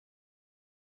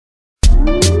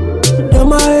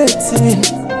hating?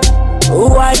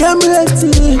 Why them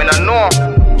hating? Me no know.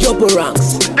 Joppo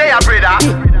ranks. They are brother.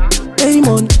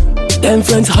 Amon. Them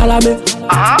friends holler me.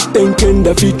 Thinking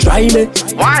they fit try me.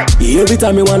 Why? Every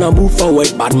time me wanna move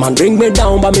forward, bad man bring me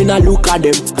down, but me not look at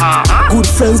them. Good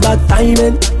friends, bad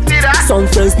timing. See that? Some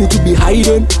friends need to be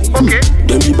hiding. Okay.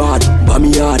 Them be bad, but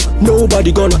me hard.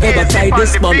 Nobody gonna ever try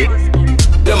this for me.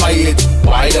 Them a hate,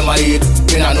 why them a hate?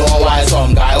 Me not know why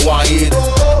some guy want hate.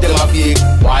 Them a fake,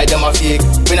 why them a fake?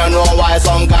 Me not know why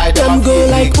some guy them go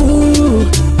like ooh,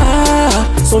 ah.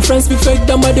 Some friends be fake,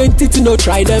 them identity no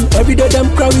try them. Every day them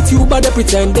cry with you, but they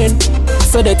pretending.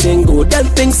 So the thing go, them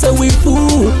things say we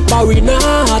fool, but we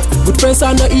not. Good friends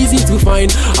are not easy to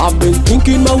find. I've been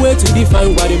thinking my way to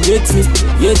define why them hate me,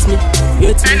 hate me,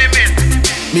 hate me. Enemies.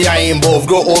 Me and him both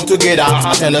grow up together.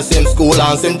 Attend the same school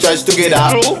and same church together.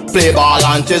 Play ball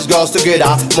and chase girls together.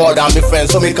 More than me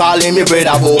friends, so me call him me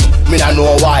brother. But me not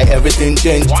know why everything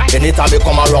change. Anytime me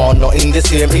come around, nothing the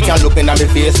same. He can look in at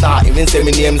me face now, even say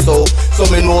me name so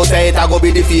me know say it I go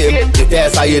be the fame. The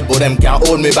test I hate, but them can't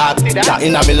hold me back. That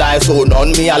in me life, so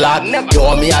none me a lot.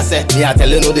 Yo, me a say, me a tell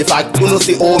you know the fact. You know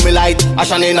see all me light, I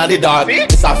shine in the dark.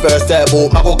 It's a first step,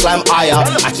 but I go climb higher.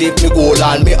 Achieve me goal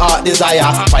and me heart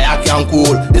desire. Fire can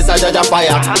cool. This a judge of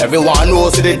fire. Everyone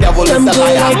knows the devil them is a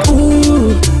liar. Like,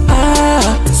 ooh,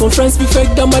 ah. Some friends be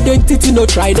fake, them identity no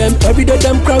try them. Every day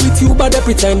them cry with you, but they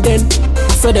pretending.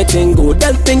 So the thing go,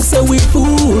 them things say we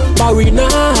fool, but we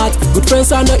not. Good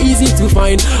friends are not easy to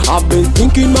find. I've been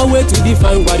thinking my way to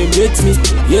define why them hate me,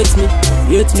 hate me,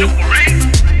 hate me.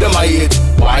 Them a hate,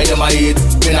 why them a hate?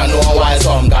 Me not know why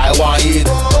some guy want hate.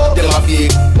 Them a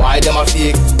fake, why them a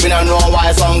fake? Me not know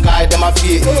why some guy them a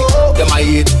fake. Them a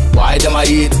hate, why them a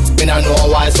hate? Me not know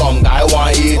why some guy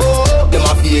want hate. Them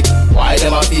a fake, why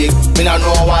them a fake? Me not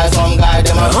know why some guy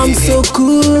them a fake. I'm so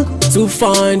cool to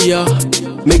find ya.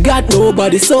 Me got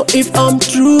nobody, so if I'm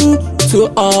true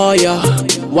to all ya,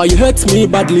 why you hurt me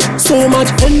badly? So much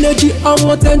energy, I'm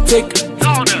authentic.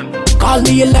 Call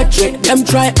me electric. Them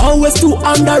try always to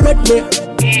underrate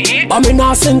me, but me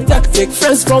not syntactic.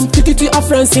 Friends from TTT are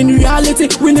friends in reality.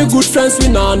 We need good friends, we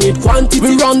not need quantity.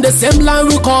 We run the same line,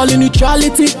 we call it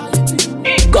neutrality.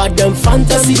 Got them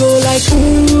fantasy go like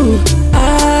ooh,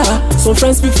 ah. Some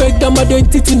friends be fake, them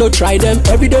identity no try them.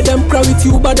 Every day them cry with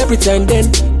you, but they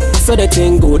pretending. So the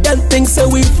thing go, them things say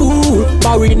we fool,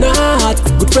 but we not.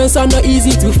 Good friends are not easy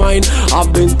to find.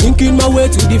 I've been thinking my way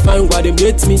to define why them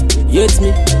hate me, hate me,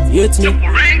 hate me.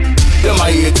 Them a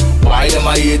hate, why them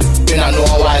a hate? Me not know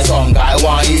why some guy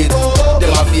want hate.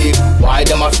 Them a fake, why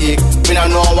them a fake? Me not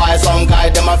know why some guy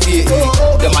them a fake.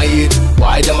 Them a hate,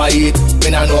 why them a hate? Me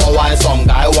not know why some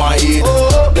guy want hate.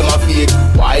 Them a fake,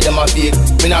 why them a fake?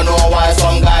 Me not know why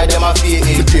some guy them a fake.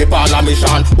 Me keep on a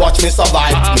mission, watch me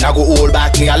survive. Me not go hold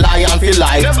back, me a lie and feel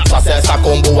like success a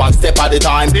combo one step at a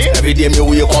time. Every day me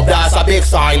wake up, that's a big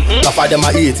sign. Enough of them a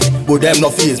hate, but them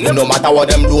no fees. Me no matter what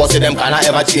them do, I say them cannot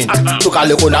ever change. Took a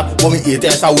little nap, but me eat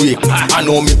twice a week. I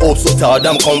know me hope, so tell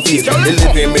them confused. They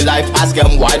living me life, ask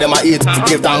them why them I eat.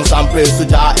 Give thanks and praise to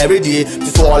Jah every day.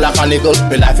 This all like a nigga,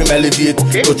 me life him elevate.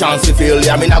 No chance to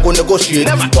failure, me not go negotiate.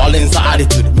 All in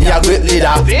attitude, me a great leader.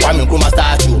 Why me come a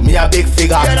statue, me a big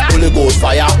figure. Holy Ghost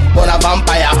fire, born a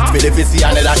vampire. Feel if you see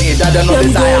another age, I don't know them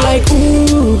desire. go like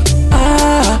ooh,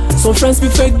 ah. Some friends be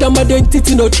fake, them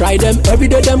identity no try them. Every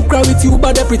day them cry with you,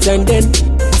 but they pretending.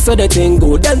 So the thing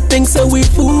go, them things say we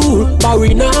fool, but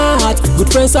we not.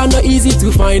 Good friends are not easy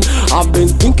to find. I've been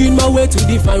thinking my way to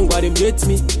define why them hate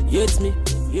me, hate me,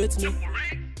 hate me.